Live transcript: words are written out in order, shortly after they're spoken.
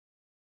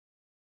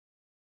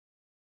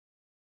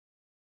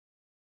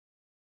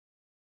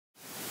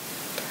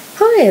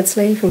Hi, it's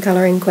Lee from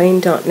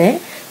ColouringQueen.net,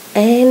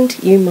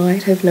 and you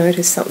might have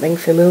noticed something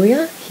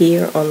familiar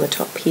here on the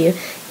top here.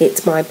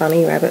 It's my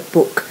bunny rabbit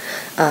book.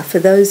 For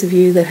those of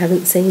you that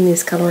haven't seen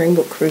this colouring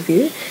book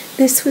review,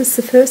 this was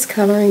the first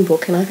colouring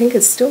book, and I think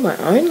it's still my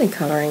only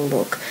colouring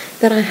book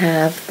that I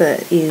have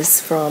that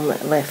is from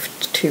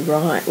left to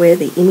right, where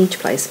the image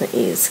placement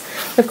is.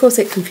 Of course,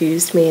 it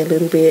confused me a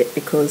little bit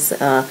because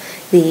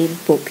the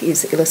book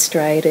is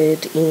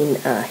illustrated in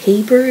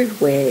Hebrew,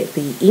 where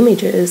the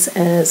images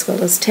as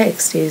well as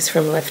text is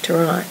from left to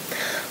right.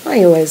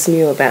 I always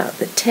knew about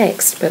the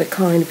text, but a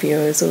kind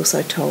viewer has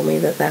also told me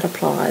that that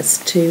applies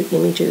to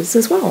images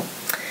as well.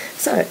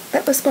 So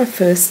that was my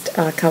first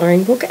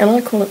colouring book, and I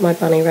call it my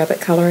bunny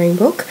rabbit colouring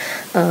book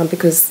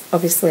because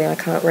obviously I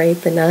can't read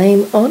the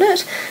name on it.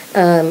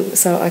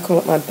 So I call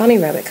it my bunny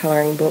rabbit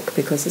colouring book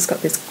because it's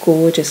got this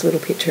gorgeous little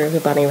picture of a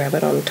bunny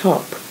rabbit on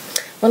top.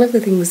 One of the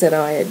things that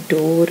I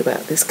adored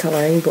about this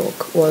colouring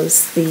book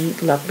was the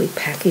lovely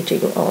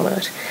packaging on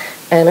it,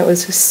 and it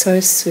was just so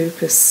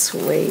super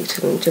sweet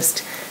and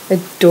just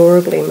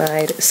adorably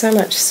made, so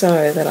much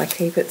so that I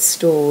keep it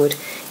stored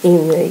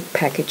in the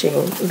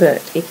packaging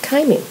that it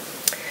came in.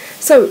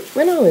 So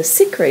when I was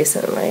sick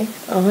recently,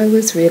 I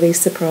was really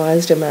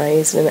surprised,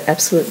 amazed and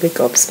absolutely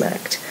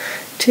gobsmacked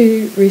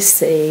to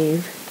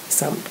receive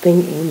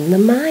something in the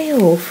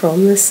mail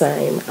from the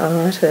same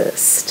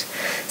artist.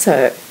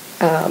 So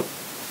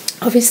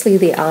obviously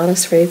the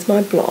artist reads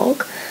my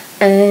blog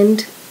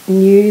and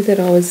knew that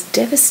I was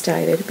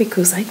devastated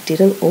because I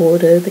didn't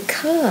order the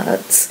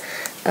cards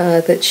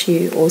that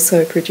she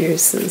also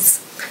produces.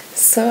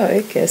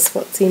 So guess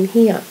what's in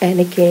here? And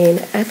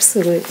again,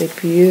 absolutely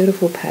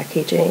beautiful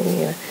packaging,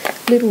 you know,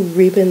 little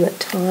ribbon that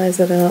ties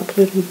it up,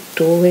 little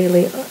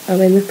doily. I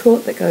mean, the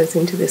thought that goes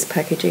into this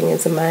packaging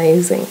is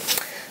amazing.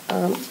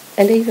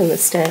 And even the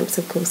stamps,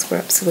 of course, were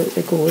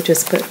absolutely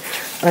gorgeous, but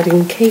I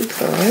didn't keep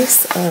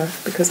those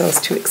because I was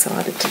too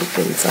excited to look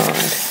inside.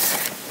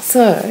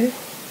 So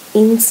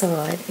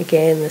inside,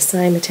 again, the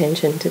same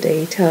attention to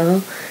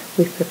detail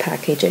with the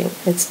packaging.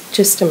 It's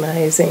just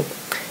amazing.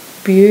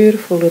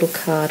 Beautiful little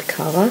card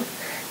cover.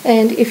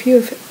 And if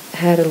you've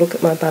had a look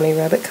at my bunny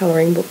rabbit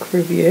colouring book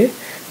review,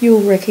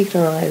 you'll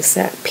recognise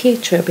that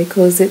picture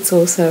because it's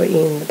also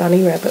in the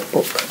bunny rabbit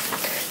book.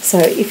 So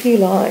if you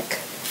like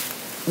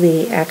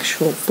the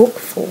actual book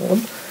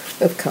form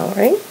of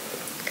colouring,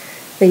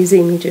 these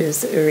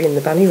images are in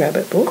the bunny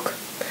rabbit book.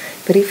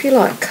 But if you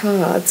like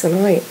cards, and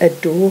I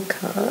adore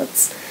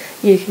cards,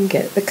 you can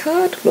get the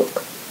card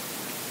look.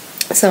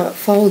 So it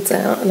folds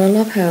out, and I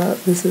love how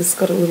this has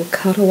got a little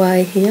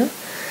cutaway here.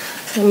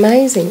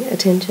 Amazing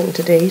attention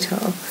to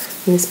detail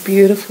in this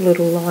beautiful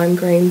little lime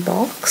green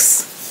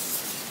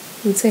box.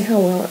 You can see how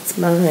well it's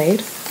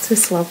made. It's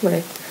just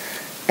lovely.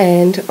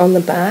 And on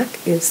the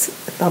back is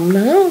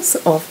thumbnails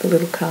of the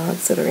little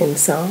cards that are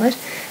inside,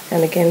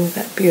 and again with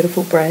that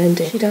beautiful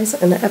branding. She does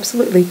an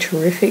absolutely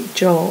terrific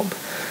job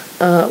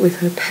with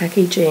her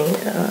packaging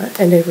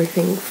and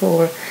everything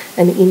for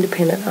an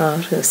independent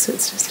artist.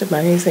 It's just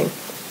amazing.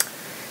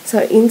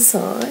 So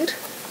inside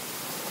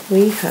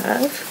we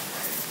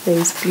have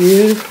these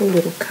beautiful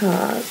little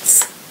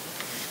cards.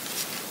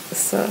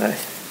 So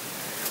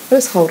I'll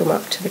just hold them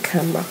up to the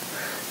camera.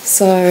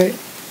 So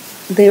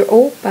they're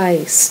all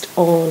based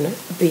on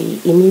the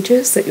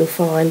images that you'll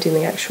find in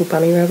the actual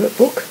bunny rabbit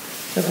book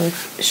that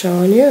I've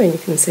shown you, and you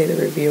can see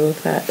the review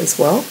of that as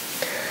well.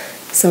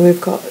 So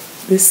we've got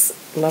this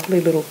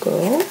lovely little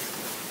girl.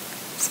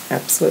 It's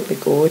absolutely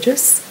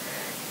gorgeous,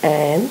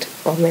 and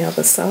on the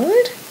other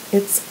side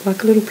it's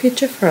like a little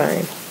picture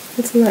frame.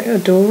 Isn't that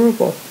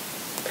adorable?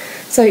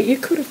 So you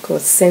could of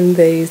course send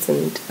these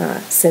and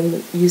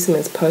use them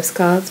as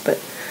postcards, but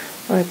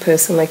I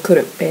personally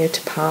couldn't bear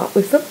to part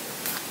with them.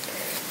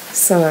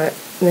 So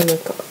then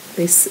we've got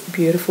this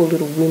beautiful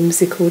little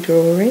whimsical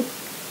drawing.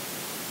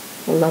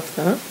 I love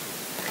that.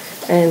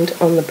 And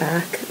on the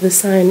back, the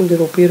same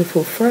little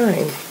beautiful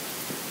frame,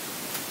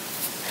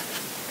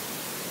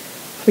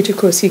 which of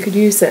course you could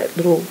use that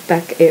little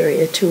back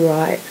area to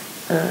write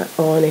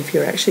on if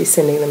you're actually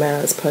sending them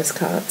out as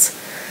postcards.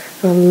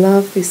 And I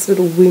love this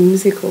little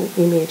whimsical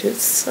image.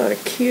 It's so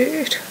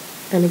cute.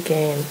 And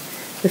again,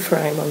 the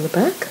frame on the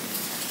back.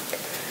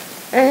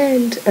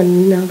 And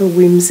another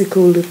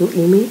whimsical little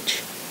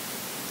image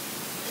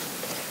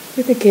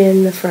with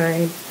again the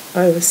frame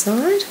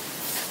overside.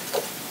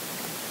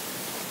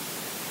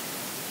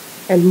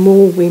 And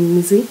more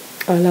whimsy.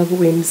 I love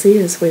whimsy,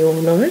 as we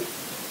all know.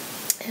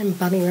 And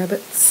bunny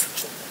rabbits.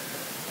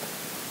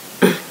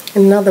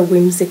 Another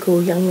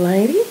whimsical young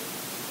lady.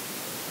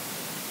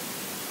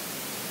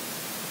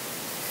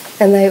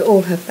 And they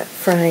all have that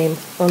frame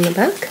on the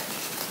back.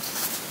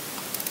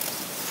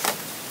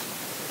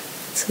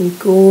 Some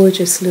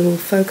gorgeous little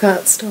folk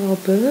art style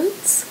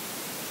birds.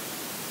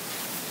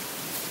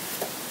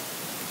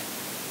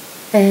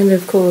 And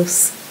of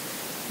course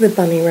the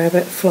bunny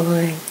rabbit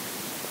flying.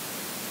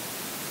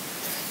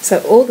 So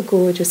all the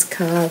gorgeous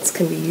cards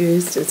can be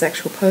used as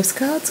actual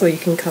postcards, or you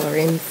can colour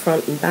in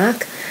front and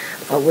back.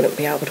 I wouldn't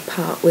be able to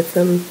part with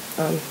them,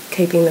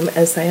 keeping them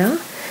as they are.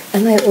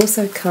 And they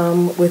also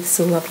come with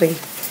some lovely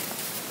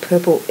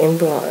purple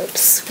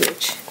envelopes,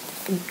 which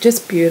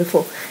just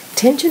beautiful.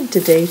 Attention to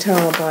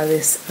detail by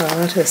this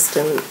artist,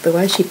 and the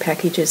way she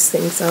packages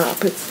things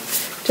up,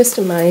 it's just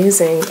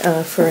amazing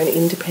for an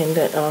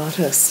independent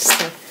artist.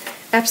 So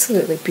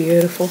absolutely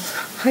beautiful.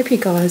 Hope you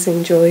guys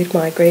enjoyed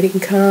my greeting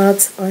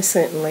cards. I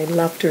certainly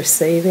loved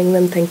receiving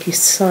them. Thank you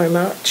so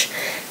much.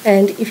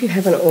 And if you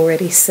haven't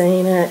already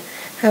seen it,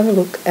 have a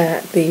look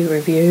at the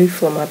review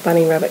for my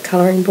Bunny Rabbit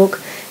colouring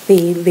book.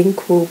 The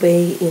link will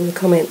be in the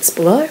comments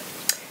below.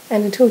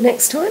 And until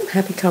next time,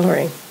 happy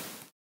colouring.